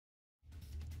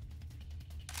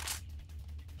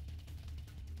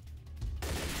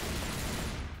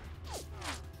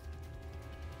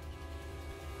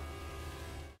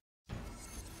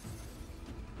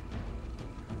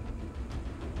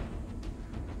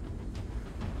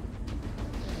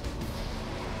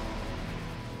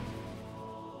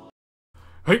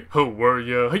Hey ho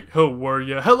warrior, hey ho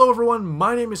warrior. Hello everyone,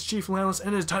 my name is Chief Lannis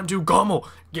and it's time to Gommel.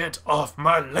 Get off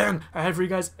my land. I have for you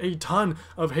guys a ton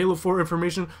of Halo 4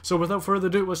 information, so without further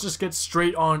ado, let's just get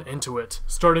straight on into it.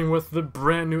 Starting with the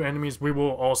brand new enemies we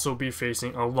will also be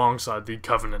facing alongside the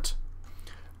Covenant.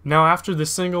 Now, after the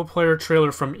single-player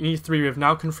trailer from E3, we have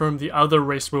now confirmed the other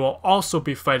race we will also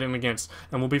be fighting against,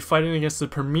 and we'll be fighting against the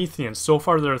Prometheans. So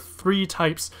far, there are 3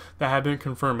 types that have been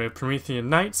confirmed. We have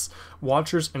Promethean Knights,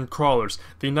 Watchers, and Crawlers.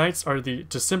 The Knights are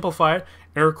to simplify it,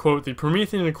 air quote, the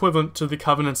Promethean equivalent to the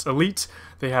Covenant's elite.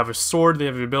 They have a sword, they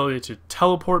have the ability to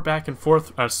teleport back and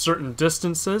forth at certain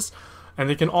distances, and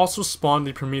they can also spawn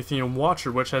the Promethean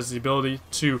Watcher, which has the ability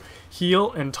to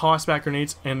heal and toss back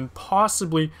grenades and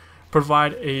possibly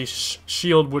provide a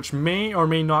shield which may or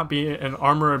may not be an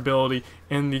armor ability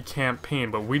in the campaign,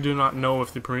 but we do not know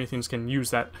if the Prometheans can use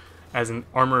that as an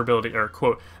armor ability, air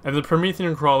quote. And the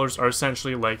Promethean crawlers are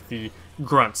essentially like the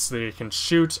grunts. They can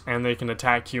shoot and they can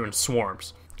attack you in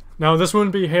swarms. Now, this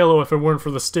wouldn't be Halo if it weren't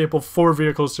for the staple 4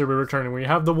 vehicles to be returning. We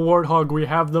have the Warthog, we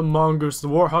have the Mongoose. The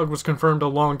Warthog was confirmed a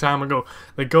long time ago.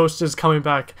 The Ghost is coming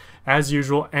back as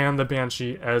usual, and the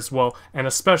Banshee as well, and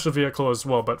a special vehicle as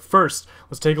well. But first,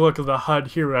 let's take a look at the HUD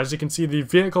here. As you can see, the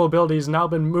vehicle ability has now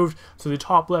been moved to the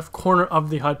top left corner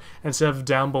of the HUD instead of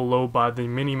down below by the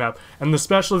minimap. And the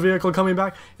special vehicle coming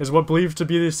back is what believed to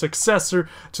be the successor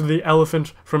to the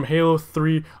Elephant from Halo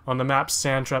 3 on the map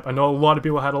Sandtrap. I know a lot of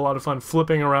people had a lot of fun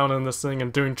flipping around in this thing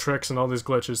and doing tricks and all these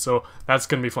glitches, so that's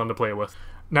going to be fun to play with.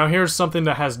 Now, here's something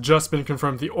that has just been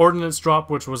confirmed. The Ordnance Drop,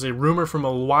 which was a rumor from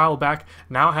a while back,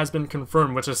 now has been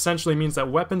confirmed, which essentially means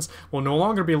that weapons will no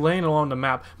longer be laying along the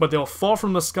map, but they'll fall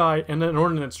from the sky in an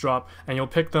Ordnance Drop, and you'll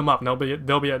pick them up. And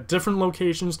they'll be at different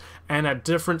locations and at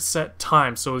different set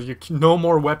times, so no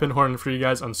more weapon horn for you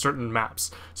guys on certain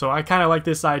maps. So I kind of like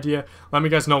this idea. Let me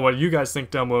guys know what you guys think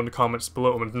down below in the comments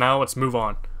below, and now let's move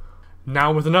on.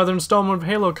 Now, with another installment of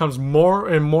Halo comes more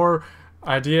and more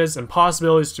ideas and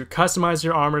possibilities to customize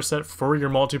your armor set for your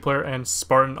multiplayer and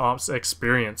Spartan Ops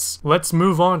experience. Let's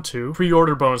move on to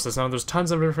pre-order bonuses. Now, there's tons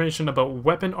of information about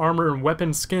weapon armor and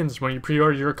weapon skins when you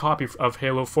pre-order your copy of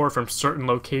Halo 4 from certain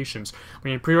locations.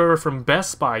 When you pre-order from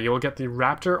Best Buy, you'll get the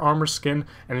Raptor armor skin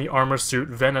and the armor suit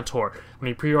Venator. When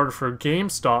you pre-order for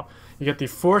GameStop, you get the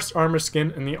Forced armor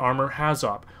skin and the armor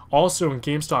Hazop. Also, in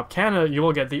GameStop Canada, you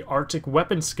will get the Arctic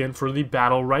weapon skin for the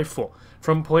battle rifle.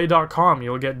 From Play.com,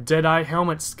 you'll get Deadeye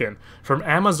helmet skin. From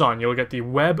Amazon, you'll get the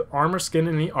Web armor skin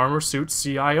and the armor suit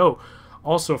CIO.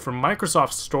 Also, from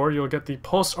Microsoft Store, you'll get the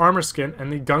Pulse armor skin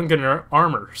and the Gungunner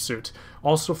armor suit.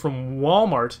 Also, from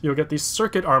Walmart, you'll get the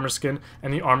Circuit armor skin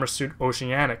and the armor suit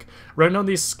Oceanic. Right now,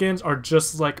 these skins are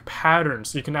just like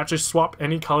patterns. You can actually swap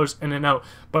any colors in and out.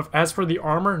 But as for the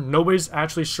armor, nobody's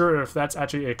actually sure if that's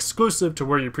actually exclusive to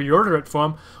where you pre-order it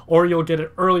from, or you'll get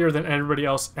it earlier than everybody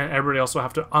else, and everybody else will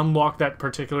have to unlock that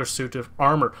particular suit of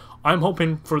armor. I'm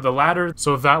hoping for the latter,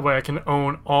 so that way I can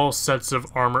own all sets of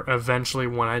armor eventually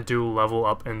when I do level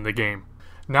up in the game.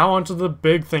 Now onto the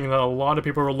big thing that a lot of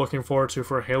people are looking forward to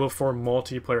for Halo 4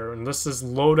 multiplayer, and this is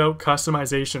loadout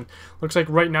customization. Looks like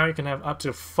right now you can have up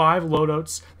to 5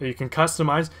 loadouts that you can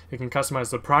customize. You can customize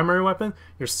the primary weapon,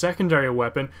 your secondary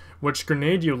weapon, which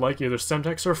grenade you like, either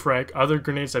Semtex or Frag. Other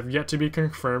grenades have yet to be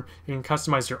confirmed. You can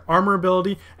customize your armor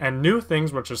ability and new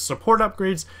things, which is support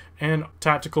upgrades and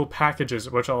tactical packages,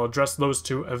 which I'll address those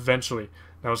two eventually.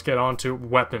 Now let's get on to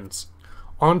weapons.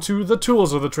 Onto the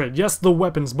tools of the trade. Yes, the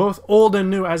weapons, both old and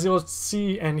new. As you'll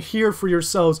see and hear for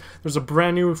yourselves, there's a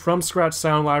brand new from scratch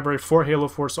sound library for Halo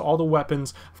 4, so all the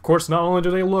weapons, of course, not only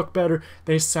do they look better,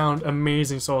 they sound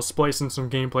amazing, so I'll splice in some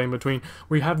gameplay in between.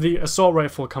 We have the assault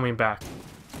rifle coming back.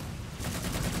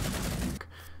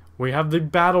 We have the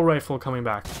battle rifle coming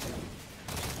back.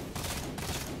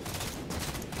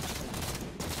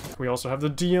 We also have the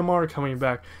DMR coming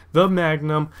back, the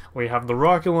Magnum, we have the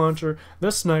rocket launcher,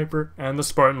 the sniper, and the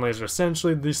Spartan laser.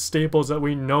 Essentially the staples that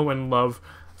we know and love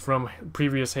from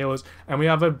previous Halos. And we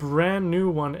have a brand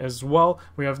new one as well.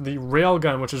 We have the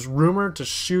railgun, which is rumored to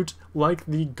shoot like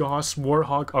the Gauss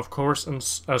Warthog, of course in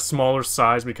a smaller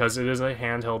size because it is a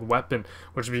handheld weapon,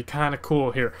 which would be kind of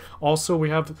cool here. Also, we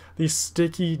have the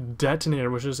Sticky Detonator,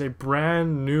 which is a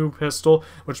brand new pistol,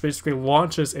 which basically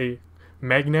launches a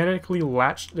magnetically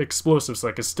latched explosives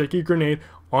like a sticky grenade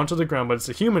onto the ground, but it's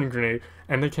a human grenade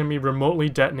and they can be remotely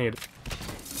detonated.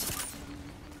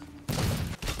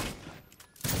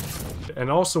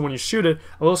 And also when you shoot it,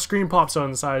 a little screen pops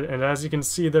on the side, and as you can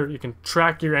see there, you can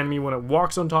track your enemy when it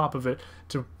walks on top of it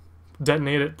to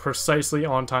detonate it precisely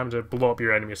on time to blow up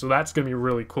your enemy. So that's going to be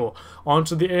really cool. On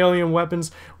to the alien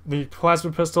weapons. The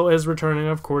plasma pistol is returning,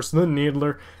 of course, the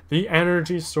needler, the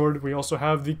energy sword. We also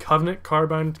have the Covenant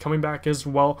carbine coming back as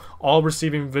well, all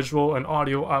receiving visual and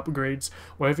audio upgrades.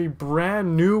 We have a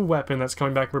brand new weapon that's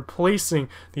coming back, replacing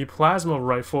the plasma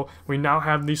rifle. We now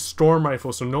have the storm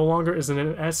rifle, so no longer is it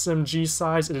an SMG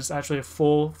size, it is actually a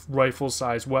full rifle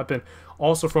size weapon.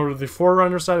 Also, from the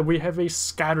Forerunner side, we have a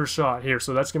scatter shot here,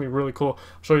 so that's going to be really cool.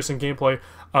 I'll show you some gameplay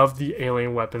of the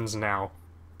alien weapons now.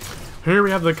 Here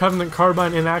we have the Covenant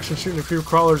carbine in action, shooting a few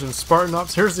crawlers and Spartan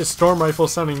ops. Here's the storm rifle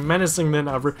sounding menacing than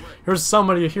ever. Here's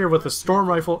somebody here with the storm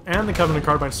rifle and the Covenant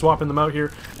carbine, swapping them out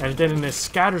here and getting a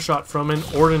scatter shot from an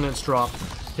ordnance drop.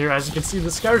 Here, as you can see, the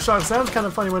scatter shot sounds kind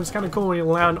of funny when it's kind of cool when you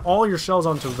land all your shells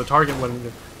onto the target.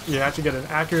 When you actually get an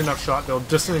accurate enough shot, they'll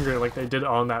disintegrate like they did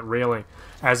on that railing.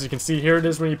 As you can see, here it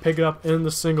is when you pick it up in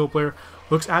the single player.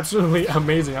 Looks absolutely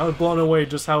amazing. I was blown away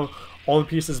just how all the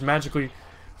pieces magically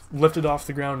lifted off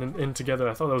the ground and in together.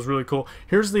 I thought that was really cool.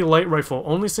 Here's the light rifle,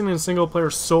 only seen in single player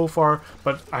so far,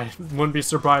 but I wouldn't be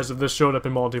surprised if this showed up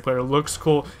in multiplayer. It looks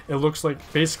cool. It looks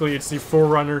like basically it's the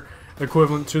Forerunner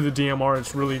equivalent to the DMR.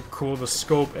 It's really cool. The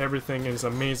scope, everything is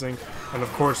amazing, and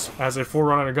of course, as a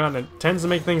Forerunner gun, it tends to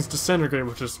make things disintegrate,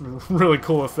 which is a really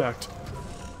cool effect.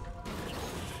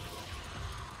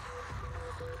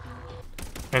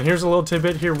 And here's a little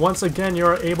tidbit here. Once again, you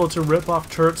are able to rip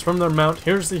off turrets from their mount.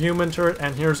 Here's the human turret,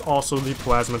 and here's also the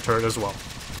plasma turret as well.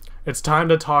 It's time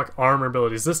to talk armor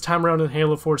abilities. This time around in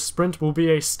Halo 4, Sprint will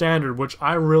be a standard, which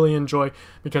I really enjoy,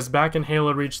 because back in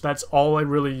Halo Reach, that's all I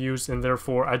really used, and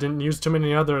therefore I didn't use too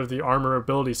many other of the armor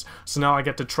abilities. So now I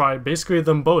get to try basically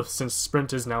them both, since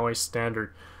Sprint is now a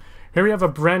standard. Here we have a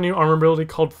brand new armor ability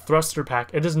called Thruster Pack.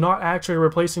 It is not actually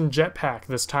replacing Jetpack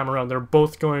this time around. They're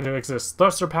both going to exist.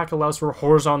 Thruster Pack allows for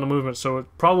horizontal movement, so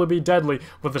it'd probably be deadly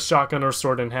with a shotgun or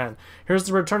sword in hand. Here's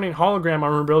the returning hologram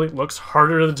armor ability. Looks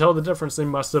harder to tell the difference. They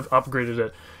must have upgraded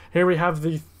it. Here we have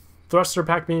the Thruster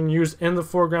Pack being used in the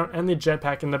foreground and the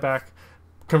Jetpack in the back,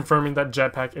 confirming that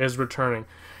Jetpack is returning.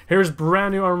 Here's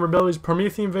brand new armor abilities,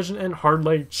 Promethean Vision and Hard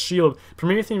Light Shield.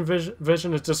 Promethean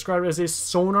Vision is described as a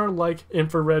sonar-like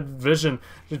infrared vision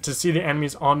to see the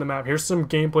enemies on the map. Here's some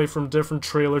gameplay from different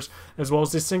trailers, as well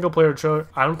as the single-player trailer.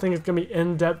 I don't think it's going to be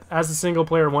in-depth as a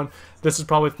single-player one. This is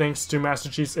probably thanks to Master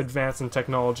Chief's advance in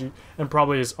technology, and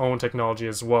probably his own technology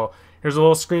as well. Here's a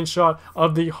little screenshot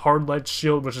of the Hard Light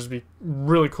Shield, which is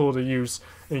really cool to use.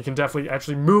 And you can definitely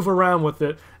actually move around with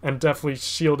it and definitely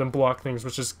shield and block things,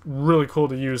 which is really cool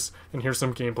to use. And here's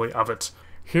some gameplay of it.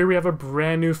 Here we have a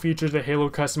brand new feature to Halo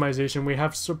customization. We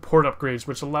have support upgrades,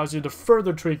 which allows you to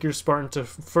further tweak your Spartan to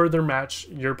further match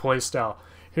your playstyle.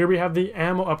 Here we have the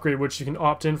ammo upgrade, which you can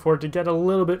opt in for to get a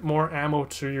little bit more ammo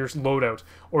to your loadout.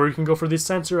 Or you can go for the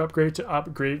sensor upgrade to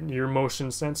upgrade your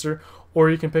motion sensor. Or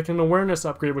you can pick an awareness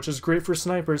upgrade, which is great for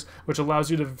snipers, which allows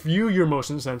you to view your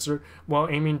motion sensor while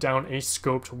aiming down a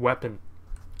scoped weapon.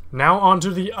 Now on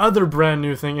to the other brand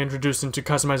new thing introduced into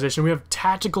customization. We have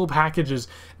tactical packages.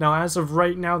 Now as of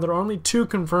right now, there are only 2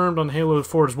 confirmed on Halo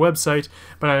 4's website,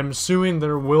 but I'm assuming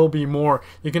there will be more.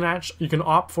 You can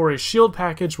opt for a shield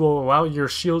package, will allow your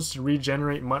shields to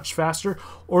regenerate much faster,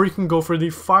 or you can go for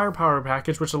the firepower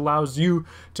package, which allows you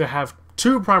to have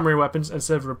 2 primary weapons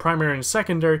instead of a primary and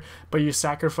secondary, but you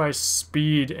sacrifice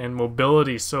speed and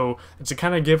mobility, so it's a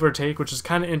kind of give or take, which is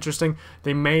kind of interesting.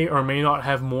 They may or may not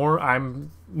have more.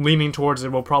 I'm leaning towards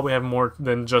it will probably have more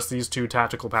than just these 2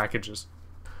 tactical packages.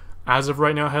 As of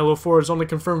right now, Halo 4 has only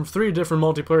confirmed 3 different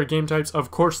multiplayer game types. Of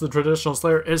course, the traditional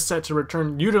Slayer is set to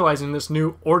return, utilizing this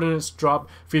new ordnance drop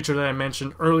feature that I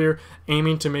mentioned earlier,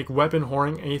 aiming to make weapon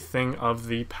whoring a thing of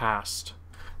the past.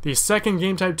 The second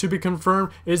game type to be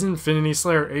confirmed is Infinity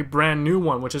Slayer, a brand new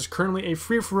one, which is currently a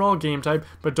free-for-all game type,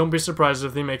 but don't be surprised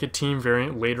if they make a team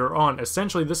variant later on.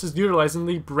 Essentially, this is utilizing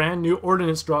the brand new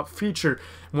ordnance drop feature.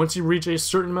 Once you reach a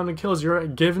certain amount of kills, you're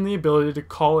given the ability to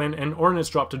call in an ordnance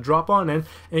drop to drop on in,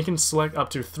 and you can select up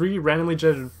to 3 randomly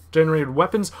generated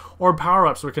weapons or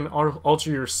power-ups, which can alter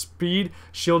your speed,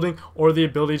 shielding, or the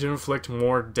ability to inflict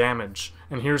more damage.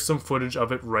 And here's some footage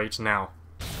of it right now.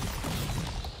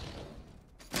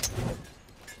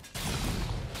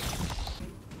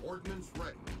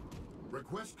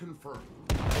 Request confirmed.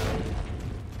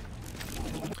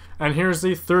 And here's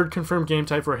the third confirmed game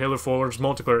type for Halo 4's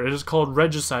multiplayer. It is called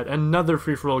Regicide, another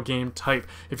free-for-all game type.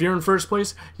 If you're in first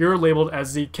place, you're labeled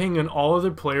as the king, and all other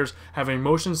players have a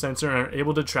motion sensor and are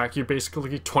able to track you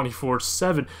basically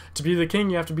 24/7. To be the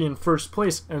king, you have to be in first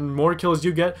place, and the more kills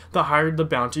you get, the higher the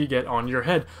bounty you get on your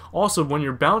head. Also, when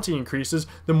your bounty increases,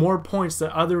 the more points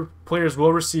that other players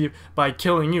will receive by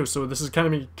killing you. So this is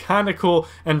kind of cool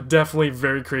and definitely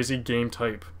very crazy game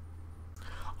type.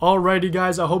 Alrighty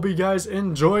guys, I hope you guys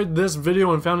enjoyed this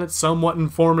video and found it somewhat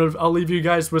informative. I'll leave you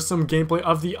guys with some gameplay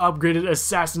of the upgraded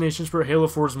assassinations for Halo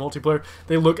 4's multiplayer.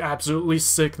 They look absolutely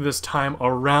sick this time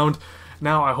around.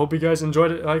 Now, I hope you guys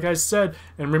enjoyed it, like I said,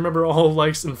 and remember, all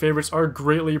likes and favorites are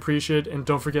greatly appreciated, and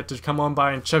don't forget to come on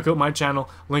by and check out my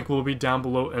channel. Link will be down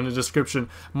below in the description.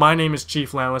 My name is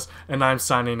Chief Landless, and I'm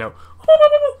signing out.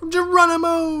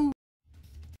 Geronimo!